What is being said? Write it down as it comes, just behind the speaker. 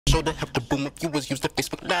showed her how to boom up viewers use the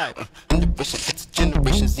Facebook Live. Generation X,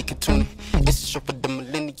 Generation Z can tune it. It's a show for the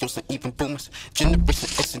millennials and even boomers. Generation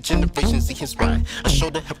X and Generation Z is right. I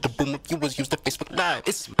showed her how to boom up viewers use the Facebook Live.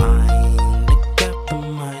 It's mine, I got the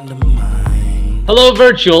mind of mine. Hello,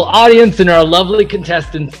 virtual audience and our lovely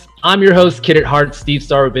contestants. I'm your host, Kid at Heart, Steve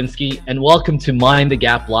Starobinsky, and welcome to Mind the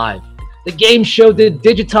Gap Live, the game show that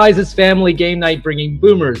digitizes family game night, bringing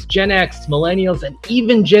boomers, Gen X, millennials, and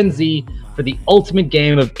even Gen Z for the ultimate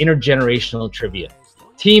game of intergenerational trivia.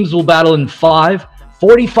 Teams will battle in 5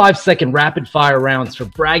 45-second rapid-fire rounds for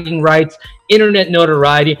bragging rights, internet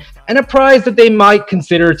notoriety, and a prize that they might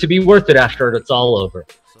consider to be worth it after it's all over.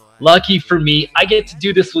 Lucky for me, I get to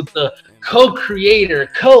do this with the co-creator,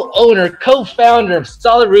 co-owner, co-founder of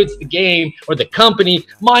Solid Roots, the game, or the company,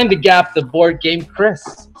 Mind the Gap, the board game,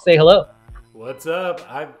 Chris. Say hello. What's up?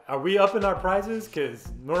 Are we upping our prizes?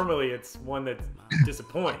 Because normally it's one that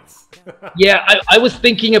disappoints. Yeah, I was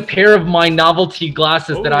thinking a pair of my novelty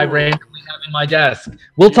glasses that I randomly have in my desk.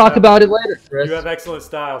 We'll talk about it later, Chris. You have excellent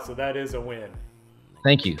style, so that is a win.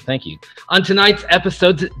 Thank you, thank you. On tonight's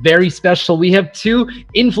episode, very special, we have two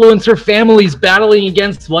influencer families battling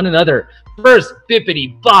against one another. First,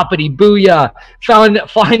 Bippity, Boppity, Boo-yah. Find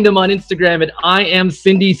them on Instagram at I am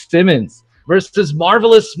Cindy Simmons versus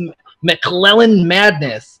Marvelous McClelland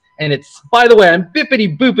Madness. And it's, by the way, I'm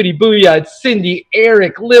Bippity, Boopity, Boo-yah. It's Cindy,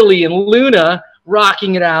 Eric, Lily, and Luna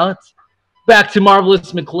rocking it out. Back to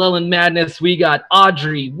Marvelous McClelland Madness, we got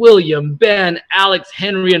Audrey, William, Ben, Alex,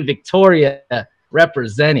 Henry, and Victoria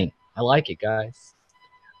representing. I like it, guys.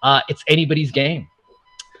 It's anybody's game.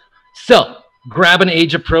 So grab an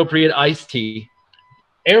age-appropriate iced tea,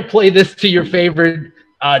 airplay this to your favorite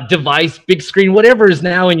device, big screen, whatever is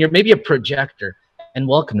now in your, maybe a projector, and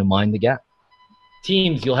welcome to Mind the Gap.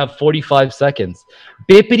 Teams, you'll have 45 seconds.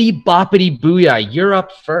 Bippity, Boppity, Boo-yah, you're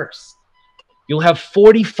up first. You'll have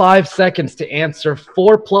 45 seconds to answer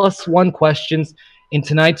 4+1 questions in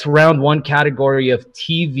tonight's round 1 category of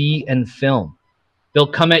TV and film. They'll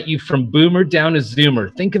come at you from boomer down to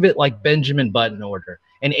zoomer. Think of it like Benjamin Button order,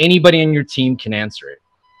 and anybody on your team can answer it.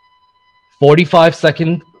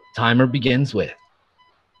 45-second timer begins with,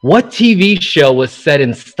 what TV show was set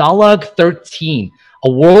in Stalag 13,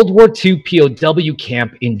 a World War II POW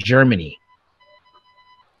camp in Germany?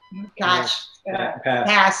 Gosh.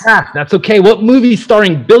 Pass. That's okay. What movie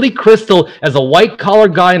starring Billy Crystal as a white-collar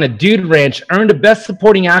guy in a dude ranch earned a Best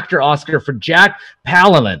Supporting Actor Oscar for Jack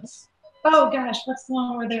Palance? Oh gosh, what's the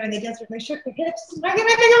one where they're in the desert and they shook their hips? I can't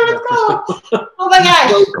think of what it's called. Oh my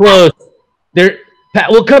gosh. So close.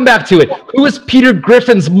 We'll come back to it. Who was Peter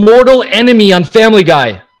Griffin's mortal enemy on Family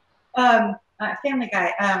Guy? Family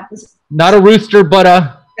Guy. Not a rooster, but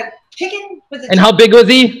a chicken? Was it and how big was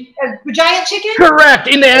he? A giant chicken? Correct.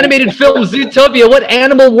 In the animated film Zootopia, what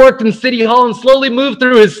animal worked in City Hall and slowly moved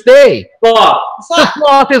through his stay? Sloth. The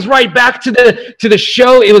sloth is right. Back to the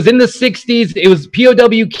show. It was in the 60s. It was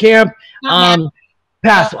POW camp.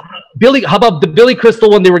 Pass. Billy. How about the Billy Crystal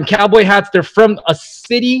one? They were in cowboy hats. They're from a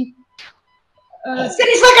city.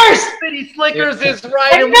 City Slickers. City Slickers is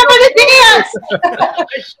right. I remember the dance. I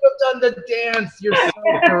should have done the dance. You're so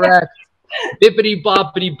correct. Bippity,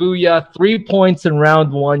 Boppity, Boo-yah. 3 points in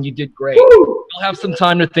round 1. You did great. You'll have some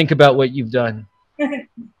time to think about what you've done.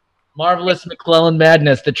 Marvelous McClelland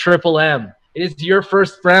Madness, the Triple M. It is your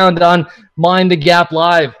first round on Mind the Gap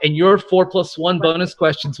Live, and your 4+1 bonus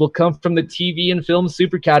questions will come from the TV and film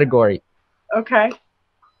super category. Okay.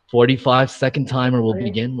 45-second timer will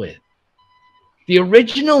begin with. The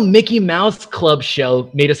original Mickey Mouse Club show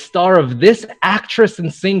made a star of this actress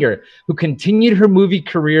and singer who continued her movie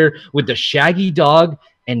career with The Shaggy Dog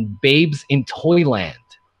and Babes in Toyland.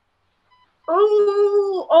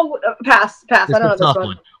 Pass. I don't know this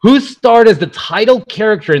one. Who starred as the title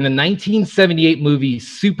character in the 1978 movie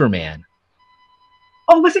Superman?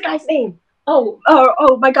 Oh, what's the guy's name? Oh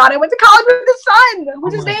my God! I went to college with his son.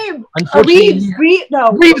 What's his name? Unfortunately,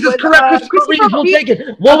 Reeves is correct. Reeves will take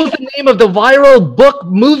it. What was the name of the viral book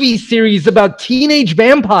movie series about teenage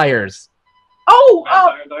vampires?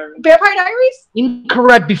 Vampire Diaries?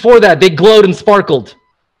 Incorrect. Before that, they glowed and sparkled.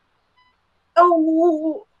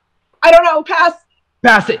 Oh, I don't know. Pass.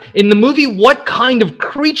 Pass it. In the movie, what kind of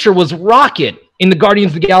creature was Rocket in the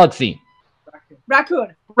Guardians of the Galaxy?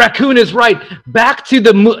 Raccoon. Raccoon is right. Back to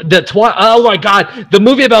the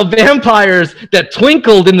movie about vampires that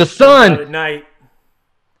twinkled in the sun. At night.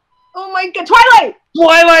 Oh my God, Twilight.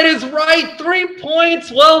 Twilight is right. 3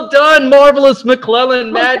 points. Well done, Marvelous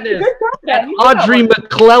McClelland Madness. And Audrey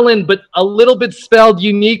McClelland, but a little bit spelled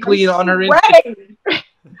uniquely on her Instagram.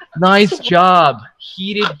 Nice job.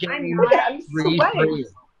 Heated game.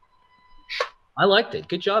 I liked it.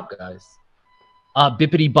 Good job, guys.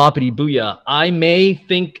 Bippity Boppity Boo-yah. I may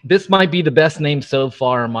think this might be the best name so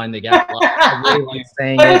far on Mind the Gap. I really like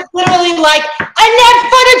saying But it. it's literally like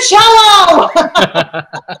Annette Funicello.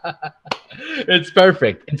 It's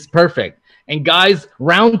perfect. It's perfect. And guys,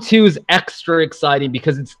 round 2 is extra exciting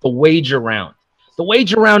because it's the wager round. The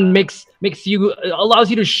wager round allows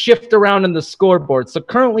you to shift around on the scoreboard. So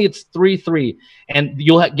currently it's 3-3, and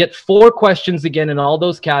you'll get 4 questions again in all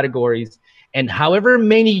those categories. And however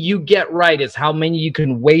many you get right is how many you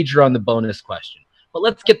can wager on the bonus question. But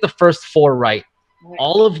let's get the first 4 right.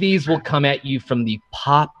 All of these will come at you from the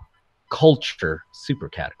pop culture super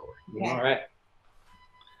category. All right.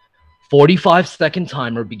 45-second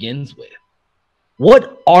timer begins with,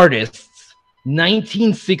 what artist's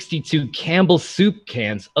 1962 Campbell soup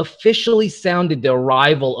cans officially sounded the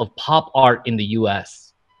arrival of pop art in the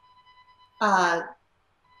U.S.? Andy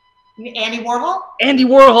Warhol? Andy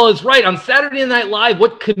Warhol is right. On Saturday Night Live,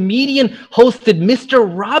 what comedian hosted Mr.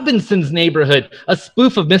 Robinson's Neighborhood, a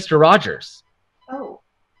spoof of Mr. Rogers? Oh,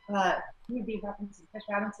 who would be Robinson? Chris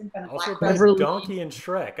Robinson from the Also Black plays Donkey and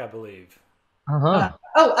Shrek, I believe.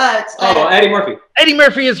 Eddie Murphy. Eddie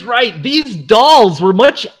Murphy is right. These dolls were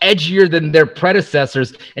much edgier than their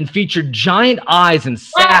predecessors and featured giant eyes and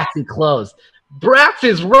sassy clothes. Bratz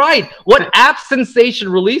is right. What app sensation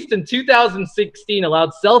released in 2016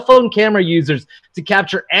 allowed cell phone camera users to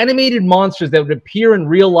capture animated monsters that would appear in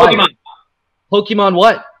real life? Pokemon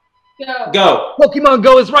what? Go. Pokemon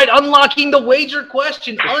Go is right. Unlocking the wager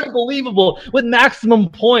question. Unbelievable. With maximum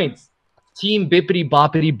points. Team Bippity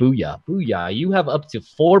Boppity Boo-yah. Boo-yah, you have up to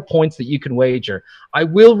 4 points that you can wager. I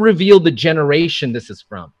will reveal the generation this is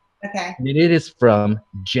from. Okay. And it is from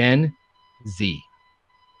Gen Z.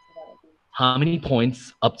 How many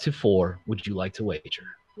points, up to 4, would you like to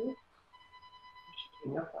wager?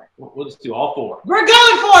 We'll just do all 4. We're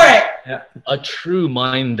going for it. Yeah. A true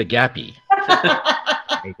Mind the Gappy.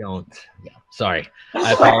 I don't. Yeah, sorry.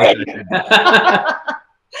 I apologize.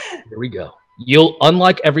 Here we go. You'll,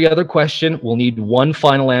 unlike every other question, we'll need one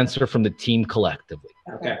final answer from the team collectively.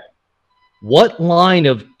 Okay. What line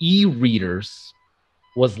of e-readers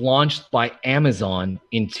was launched by Amazon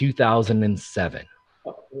in 2007?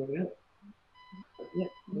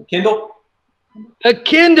 Kindle. The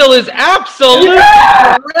Kindle is absolutely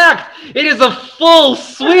correct. It is a full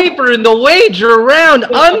sweeper in the wager round.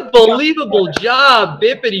 Unbelievable job,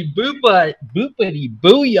 Bippity Boopity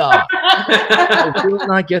Boo-yah. I will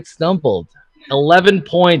not get stumbled. 11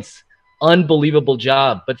 points. Unbelievable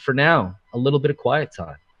job. But for now, a little bit of quiet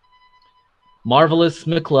time. Marvelous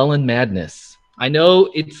McClelland madness. I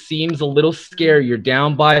know it seems a little scary. You're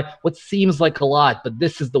down by what seems like a lot, but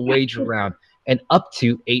this is the wager round. And up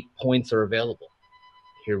to 8 points are available.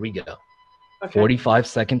 Here we go. Okay.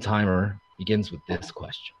 45-second timer begins with this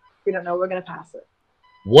question. We don't know. We're going to pass it.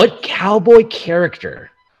 What cowboy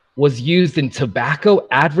character was used in tobacco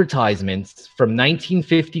advertisements from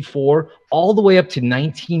 1954 all the way up to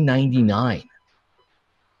 1999?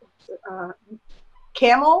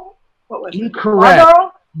 Camel? What was Incorrect. it?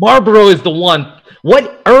 Marlboro? Marlboro is the one.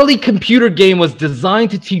 What early computer game was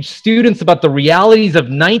designed to teach students about the realities of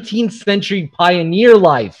 19th century pioneer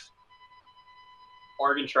life?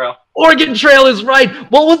 Oregon Trail. Oregon Trail is right.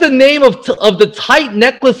 What was the name of the tight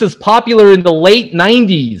necklaces popular in the late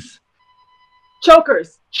 90s?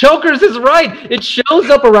 Chokers. Chokers is right. It shows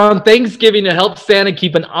up around Thanksgiving to help Santa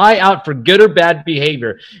keep an eye out for good or bad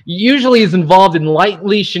behavior. Usually is involved in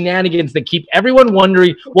lightly shenanigans that keep everyone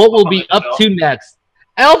wondering what will be up to next.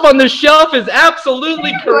 Elf on the Shelf is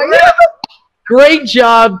absolutely correct. Great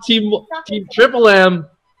job, Team Triple M.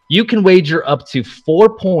 You can wager up to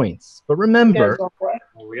 4 points. But remember,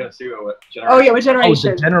 we gotta see what generation. Oh, yeah, what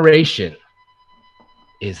generation? Oh, the generation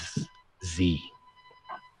is Z.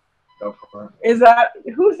 Go for it. Is that,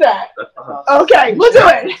 who's that? Okay, we'll do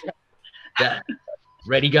it. Yeah.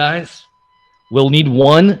 Ready, guys? We'll need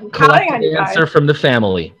one collective answer from the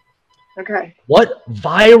family. Okay. What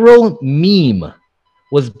viral meme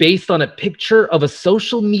was based on a picture of a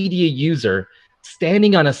social media user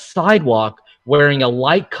standing on a sidewalk wearing a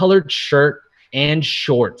light-colored shirt and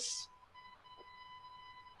shorts?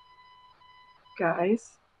 Guys,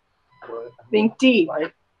 think deep.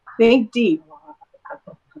 Think deep.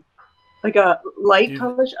 Like a light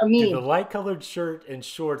color, a meme. Do the light-colored shirt and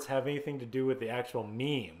shorts have anything to do with the actual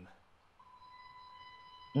meme?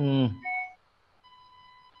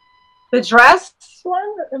 The dress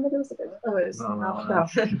one? Oh, it is. No.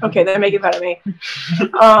 Okay, then make it better me.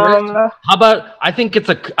 How about I think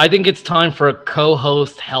it's time for a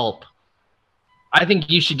co-host help. I think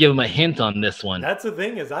you should give him a hint on this one. That's the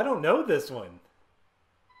thing, is I don't know this one.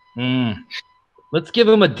 Let's give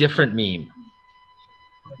him a different meme.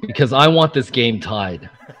 because I want this game tied.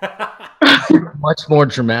 Much more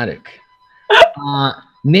dramatic.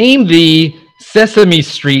 Name the Sesame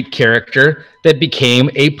Street character that became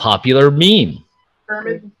a popular meme.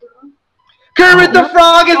 Kermit the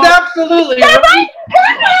Frog is absolutely right.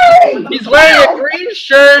 He's wearing a green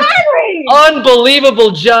shirt.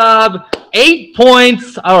 Unbelievable job. 8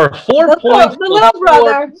 points or 4 points. The little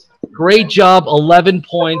brother. Great job. 11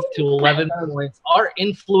 points to 11 points. Our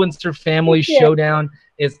influencer family showdown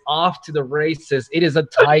is off to the races. It is a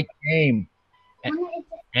tight game.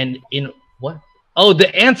 And in what? Oh,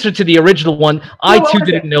 the answer to the original one. I too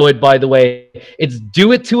didn't know it, by the way. It's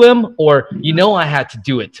do it to him, or I had to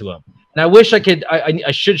do it to him. And I wish I could.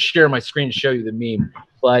 I should share my screen to show you the meme,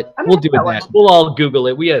 but we'll do it next. We'll all Google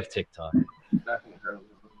it. We have TikTok.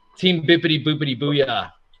 Team Bippity Boopity Boo-yah.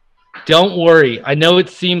 Don't worry. I know it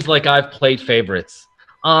seems like I've played favorites.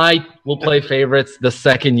 I will play favorites the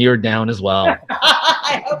second year down as well.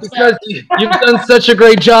 Because you've done such a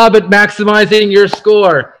great job at maximizing your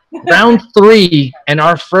score. Round 3 and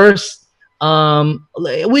our first. We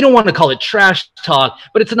don't want to call it trash talk,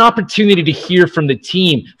 but it's an opportunity to hear from the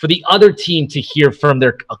team, for the other team to hear from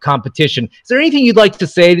their competition. Is there anything you'd like to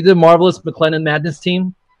say to the marvelous McClelland Madness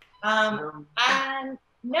team?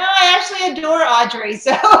 No, I actually adore Audrey,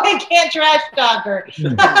 so I can't trash talk her.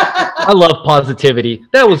 I love positivity.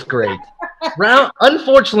 That was great.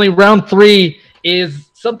 Unfortunately, round 3 is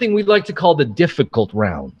something we'd like to call the difficult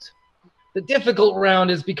round. The difficult round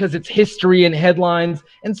is because it's history and headlines,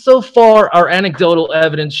 and so far our anecdotal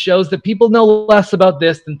evidence shows that people know less about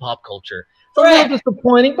this than pop culture. It's a little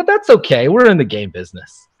disappointing, but that's okay. We're in the game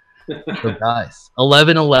business. So guys,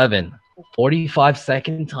 11-11,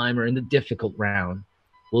 45-second timer in the difficult round.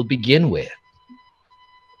 We'll begin with,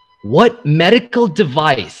 what medical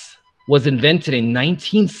device was invented in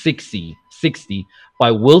 1960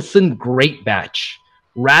 by Wilson Greatbatch,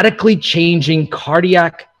 radically changing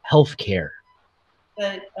cardiac healthcare?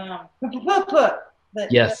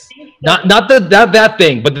 Yes, not that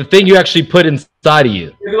thing, but the thing you actually put inside of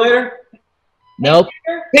you. Defibrillator? Nope.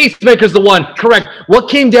 Pacemaker's the one. Correct. What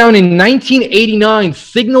came down in 1989,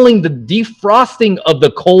 signaling the defrosting of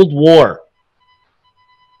the Cold War?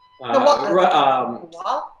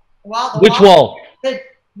 Which wall?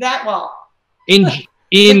 That wall.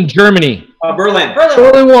 In Germany. Berlin.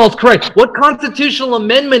 Berlin Wall's correct. What constitutional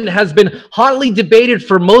amendment has been hotly debated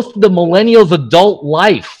for most of the millennials' adult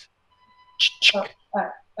life? Gun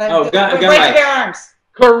arms.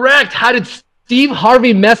 Correct. How did Steve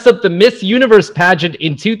Harvey mess up the Miss Universe pageant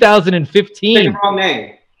in 2015? Wrong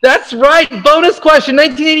name. That's right. Bonus question.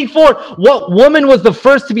 1984. What woman was the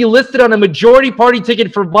first to be listed on a majority party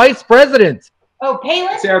ticket for vice president? Oh,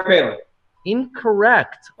 Palin? Sarah Palin.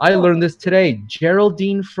 Incorrect. I learned this today.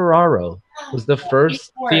 Geraldine Ferraro was the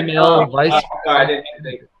first female vice president.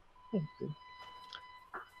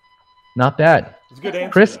 Not bad. It's a good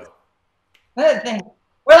answer, Chris? We're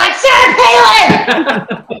like, Sarah Palin!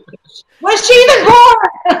 Was she even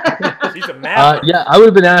born? She's a maverick. Yeah, I would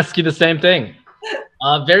have been asking the same thing.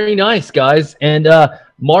 Very nice, guys. And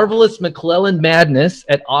Marvelous McClelland Madness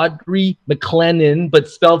at Audrey McClelland, but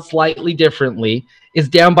spelled slightly differently, is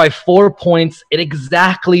down by 4 points at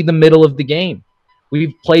exactly the middle of the game.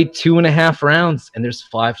 We've played 2.5 rounds, and there's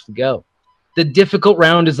 5 to go. The difficult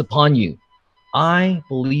round is upon you. I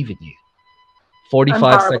believe in you.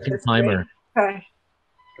 45-second timer. Okay.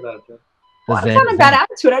 The It's not a bad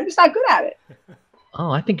attitude. I'm just not good at it.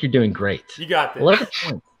 Oh, I think you're doing great. You got this. 11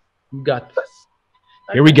 points. You got this.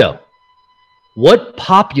 Here we go. What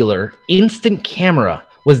popular instant camera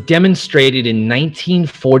was demonstrated in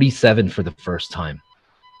 1947 for the first time?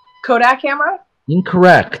 Kodak camera?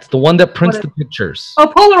 Incorrect. The one that prints the pictures. Oh,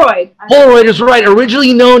 Polaroid. Polaroid is right.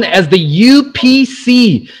 Originally known as the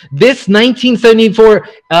UPC. This 1974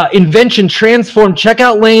 invention transformed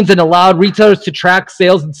checkout lanes and allowed retailers to track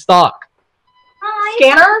sales in stock.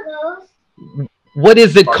 Scanner? What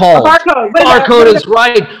is it called? Barcode. Barcode is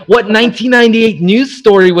right. What 1998 news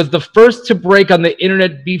story was the first to break on the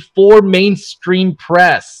internet before mainstream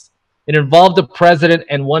press? It involved the president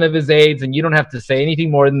and one of his aides, and you don't have to say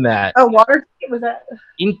anything more than that. Oh, water? Was that?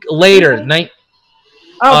 Later.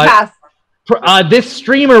 Pass. This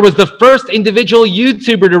streamer was the first individual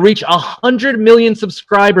YouTuber to reach 100 million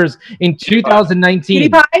subscribers in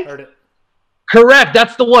 2019. PewDiePie? Heard it. Correct.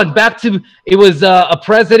 That's the one. Back to, it was a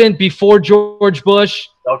president before George Bush.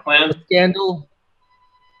 Bill Clinton. Scandal.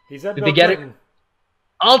 He said Did Bill they get Clinton. it?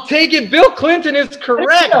 I'll take it. Bill Clinton is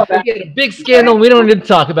correct. We get a big scandal. We don't need to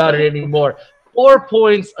talk about it anymore. 4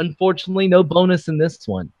 points. Unfortunately, no bonus in this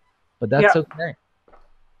one. But that's okay.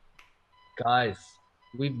 Guys,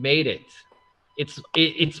 we've made it.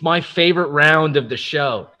 It's my favorite round of the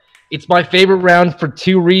show. It's my favorite round for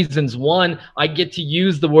two reasons. One, I get to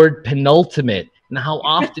use the word penultimate. And how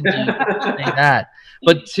often do you say that?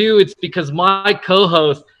 But two, it's because my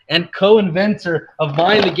co-host and co-inventor of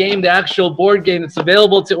Mind the Game, the actual board game that's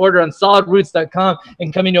available to order on solidroots.com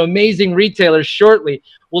and coming to amazing retailers shortly,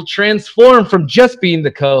 will transform from just being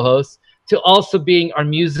the co-host to also being our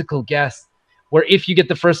musical guest, where if you get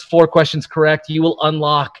the first 4 questions correct, you will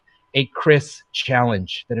unlock a Chris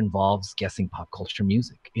challenge that involves guessing pop culture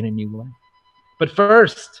music in a new way. But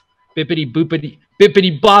first, bippity boopity,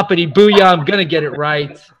 bippity boppity, boo-yah, I'm gonna get it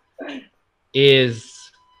right, is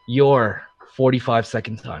your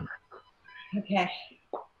 45-second timer. Okay.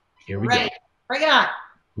 Here we go. Bring it on.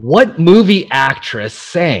 What movie actress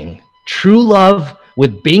sang True Love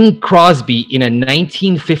with Bing Crosby in a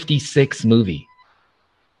 1956 movie?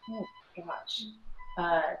 Oh, gosh.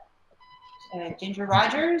 Ginger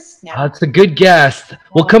Rogers? No. That's a good guess.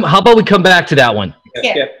 How about we come back to that one?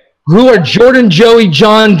 Yeah. Who are Jordan, Joey,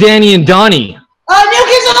 John, Danny, and Donnie? New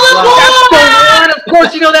Kids on the That's Block! the one. Of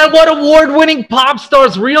course, you know that. What award-winning pop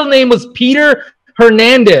star's real name was Peter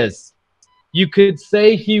Hernandez? You could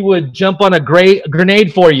say he would jump on a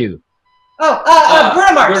grenade for you.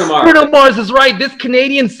 Bruno Mars. Bruno Mars is right. This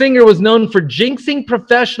Canadian singer was known for jinxing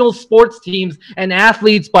professional sports teams and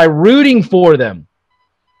athletes by rooting for them.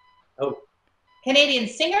 Canadian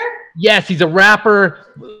singer? Yes, he's a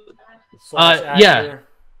rapper. Yeah.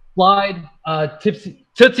 Slide.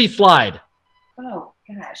 Tootsie Slide. Oh,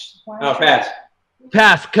 gosh. Pass.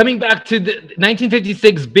 Pass. Coming back to the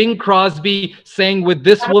 1956, Bing Crosby sang with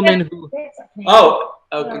this woman who... Go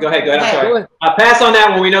ahead. I'm sorry. Pass on that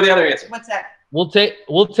one. We know the other answer. What's that? We'll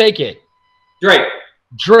take it. Drake.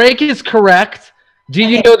 Drake is correct. Do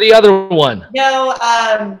you know the other one? No.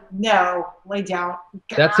 Lay down.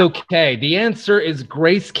 That's okay. The answer is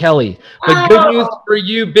Grace Kelly. But good news for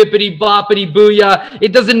you, bippity boppity booyah.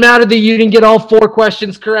 It doesn't matter that you didn't get all 4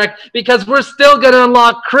 questions correct, because we're still going to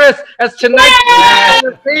unlock Chris as tonight's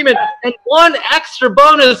entertainment and 1 extra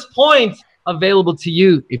bonus point available to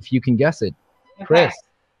you if you can guess it. Chris.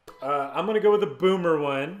 I'm going to go with a boomer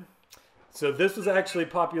one. So this was actually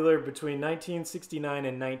popular between 1969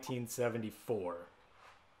 and 1974.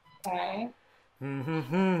 Okay.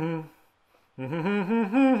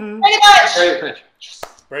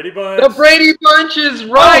 Brady Bunch. The Brady Bunch is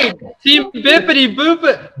right. Team Bippity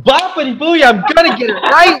Boppity Booyah. I'm going to get it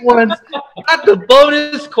right once. Got the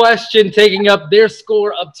bonus question, taking up their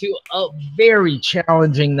score up to a very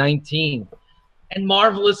challenging 19. And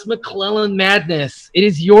Marvelous McClelland Madness, it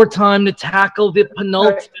is your time to tackle the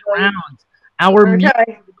penultimate round, our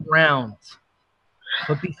music round.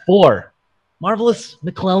 But before Marvelous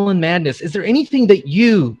McClelland Madness, is there anything that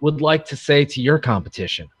you would like to say to your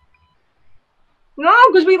competition? No,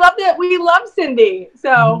 because we love it. We love Cindy,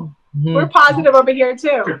 so we're positive over here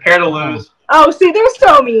too. Prepare to lose. Oh, see, they're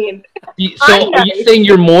so mean. So are you saying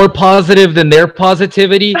you're more positive than their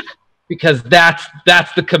positivity? Because that's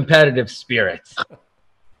the competitive spirit.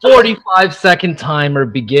 45-second timer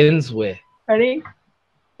begins with... Ready?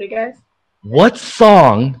 Hey, guys. What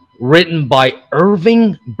song written by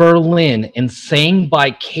Irving Berlin and sang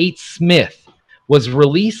by Kate Smith was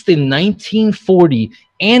released in 1940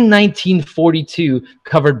 and 1942,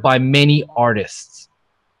 covered by many artists?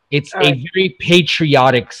 It's a very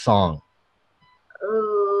patriotic song.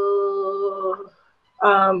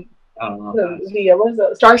 What is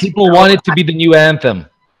it? Stars. People want it to be the new anthem.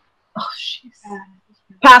 Oh, jeez.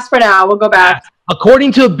 Pass for now. We'll go back.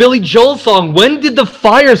 According to a Billy Joel song, when did the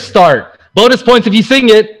fire start? Bonus points if you sing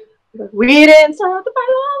it. We didn't start the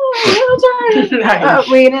fire.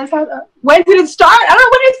 We didn't start. When did it start? I don't know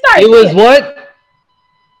when it started. It was what?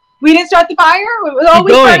 We didn't start the fire. It was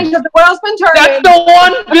always starting because the world's been turning. That's the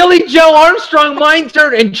one. Billy Joe Armstrong, Mind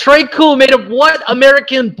Turn, and Trey Cool made of what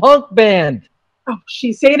American punk band? Oh,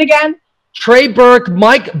 say it again. Trey Burke,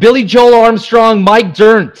 Billy Joel Armstrong, Mike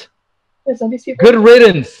Dirnt. Good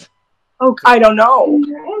riddance. Oh, I don't know.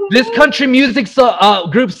 This country music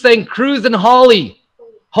group sang Cruise and Holy.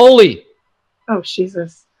 Holy. Oh,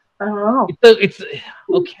 Jesus. I don't know. It's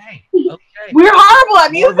okay. We're horrible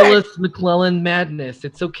at music. Marvelous McClelland Madness.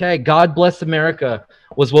 It's okay. God Bless America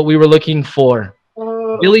was what we were looking for.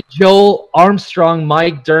 Billy Joel Armstrong,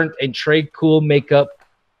 Mike Dirnt, and Trey Cool make up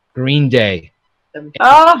Green Day.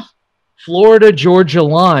 Florida Georgia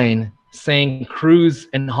Line sang Cruise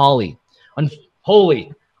and Holly.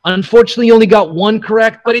 Holy. Unfortunately, you only got 1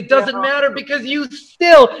 correct, but it doesn't matter because you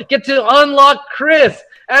still get to unlock Chris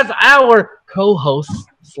as our co-host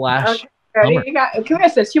 /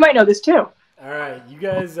 Chris, you might know this too. All right, you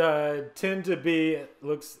guys tend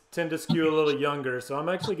to skew a little younger, so I'm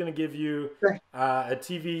actually going to give you a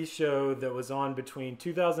TV show that was on between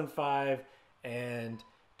 2005 and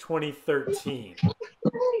 2013.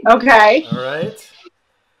 Okay. All right.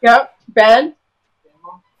 Yep. Ben.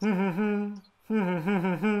 The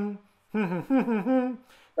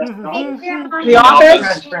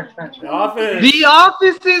Office. The Office. The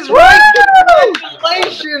Office is right.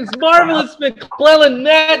 Congratulations, Marvelous McClelland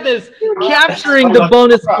Madness, capturing the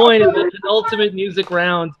bonus point in the penultimate music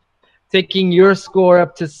round, taking your score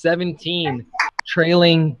up to 17,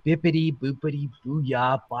 trailing Bippity Boopity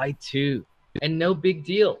Boo-yah by 2. And no big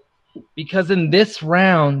deal, because in this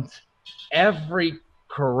round, every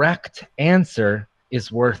correct answer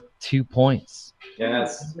is worth 2 points.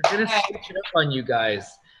 Yes. We're gonna switch it up on you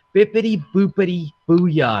guys. Bippity Boopity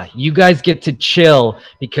Boo-yah. You guys get to chill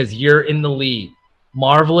because you're in the lead.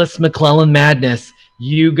 Marvelous McClelland Madness.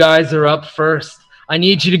 You guys are up first. I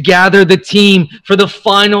need you to gather the team for the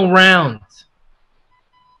final round.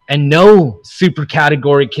 And no super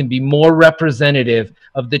category can be more representative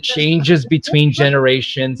of the changes between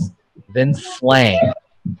generations than slang.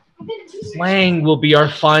 Slang will be our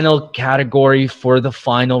final category for the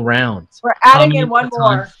final round. We're adding in one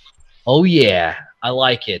more. Oh, yeah. I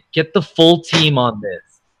like it. Get the full team on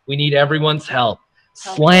this. We need everyone's help.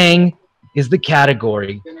 Slang is the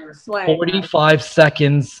category. Slang. 45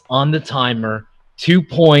 seconds on the timer. 2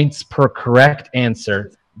 points per correct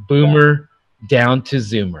answer. Boomer down to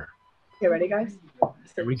Zoomer. Okay, ready, guys?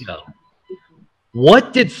 Here we go.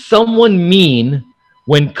 What did someone mean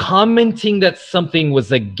when commenting that something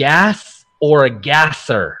was a gas or a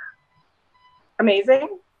gasser?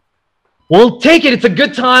 Amazing. We'll take it. It's a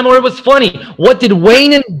good time or it was funny. What did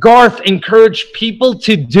Wayne and Garth encourage people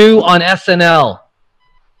to do on SNL?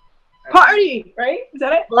 Party, right? Is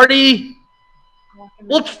that it? Party.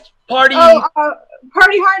 Let's party. Oh,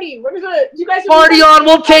 party hardy. We're gonna. You guys Party on.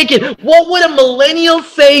 We'll take it. What would a millennial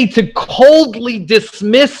say to coldly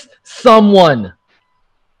dismiss someone?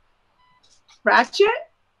 Ratchet?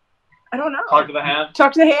 I don't know. Talk to the hand.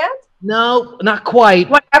 Talk to the hand? No, not quite.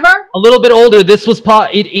 Whatever. A little bit older. This was in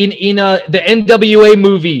the NWA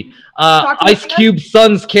movie. Ice Cube's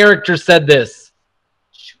son's character said this.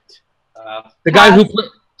 The guy who played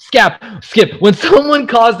Skip. When someone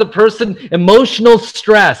caused a person emotional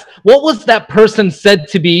stress, what was that person said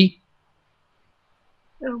to be?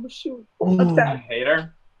 Oh shoot. What's that?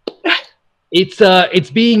 Hater. It's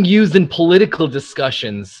being used in political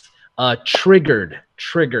discussions. Triggered.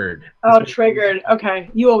 Oh, triggered. Okay.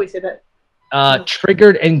 You always say that.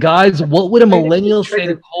 Triggered. And guys, what would a millennial say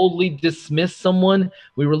to coldly dismiss someone?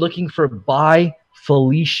 We were looking for bye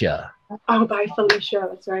Felicia. Oh, bye Felicia.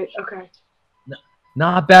 That's right. Okay. No,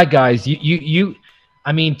 not bad, guys.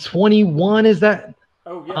 I mean, 21 is that?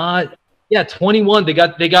 Oh yeah. Yeah, 21. They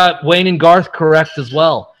got Wayne and Garth correct as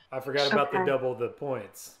well. I forgot about the double the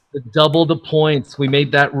points. The double the points. We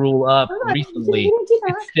made that rule up recently.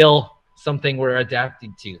 It's still something we're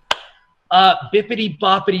adapting to. Bippity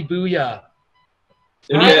Boppity Boo-yah.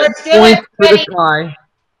 Let's do Points it. for the tie.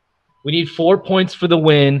 We need 4 points for the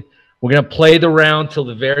win. We're going to play the round till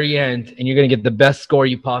the very end, and you're going to get the best score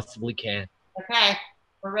you possibly can. Okay,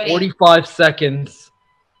 we're ready. 45 seconds.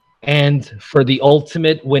 And for the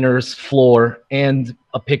ultimate winner's floor and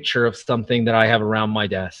a picture of something that I have around my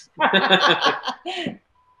desk.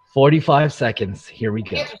 45 seconds. Here we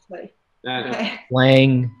go. Okay.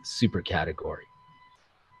 Slang super category.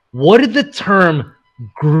 What did the term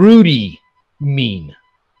grody mean?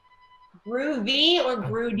 Groovy or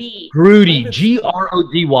Groody? Grody.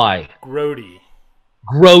 Grody. Grody.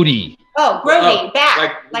 Grody. Oh, Grody.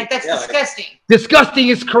 Bad. Like that's disgusting. Disgusting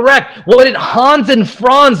is correct. What did Hans and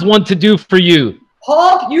Franz want to do for you?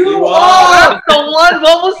 Pump you up.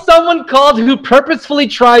 What was someone called who purposefully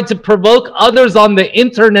tried to provoke others on the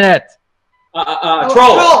internet?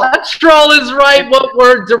 Troll. A troll is right. What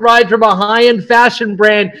word derived from a high-end fashion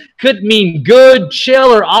brand could mean good,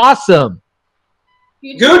 chill, or awesome?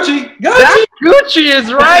 Gucci. Gucci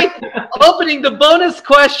is right. Opening the bonus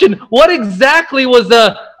question. What exactly was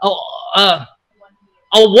a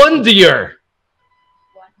one deer?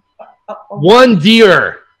 One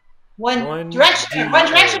deer. One Direction. One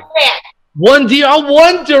Direction fan. One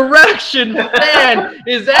Direction fan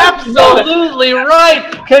is absolutely right.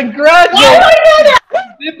 Congratulations,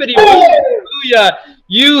 Bippity Boo-yah.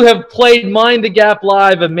 You have played Mind the Gap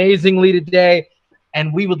live amazingly today,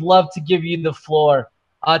 and we would love to give you the floor.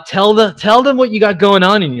 Tell them what you got going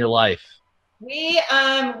on in your life. We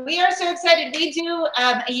are so excited. We do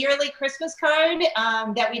a yearly Christmas card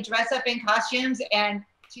that we dress up in costumes, and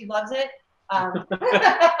she loves it.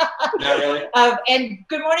 Not really. And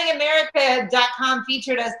GoodMorningAmerica.com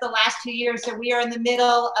featured us the last 2 years, so we are in the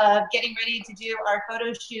middle of getting ready to do our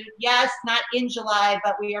photo shoot. Yes, not in July,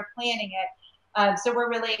 but we are planning it. So we're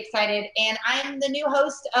really excited. And I'm the new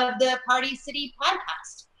host of the Party City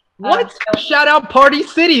podcast. What? Shout out Party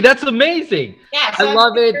City. That's amazing. Yeah, so I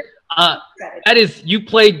love it. That is, you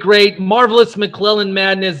played great. Marvelous McClelland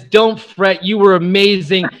Madness. Don't fret. You were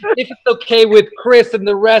amazing. If it's okay with Chris and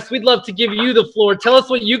the rest, we'd love to give you the floor. Tell us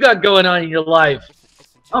what you got going on in your life.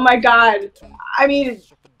 Oh my God. I mean,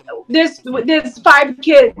 there's 5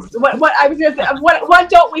 kids. What I was gonna say, what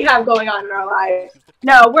don't we have going on in our lives?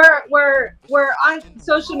 No, we're on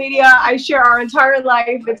social media. I share our entire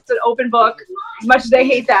life. It's an open book, as much as I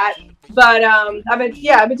hate that. But I've been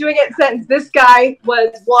doing it since this guy was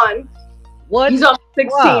 1. What? He's almost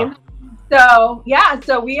 16. Wow. So yeah,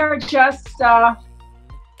 so we are just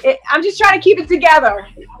I'm just trying to keep it together,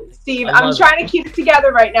 Steve. I'm trying to keep it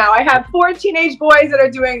together right now. I have 4 teenage boys that are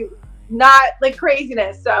doing not like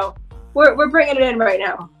craziness. So we're bringing it in right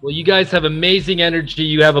now. Well, you guys have amazing energy.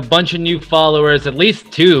 You have a bunch of new followers, at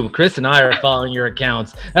least 2. Chris and I are following your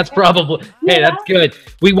accounts. That's probably, hey, that's good.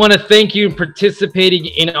 We want to thank you for participating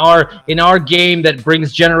in our game that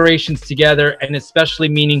brings generations together, and especially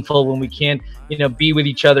meaningful when we can't, be with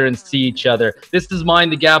each other and see each other. This is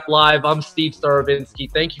Mind the Gap Live. I'm Steve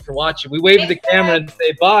Starobinsky. Thank you for watching. We wave to the camera and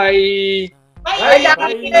say bye. Bye.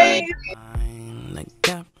 Bye.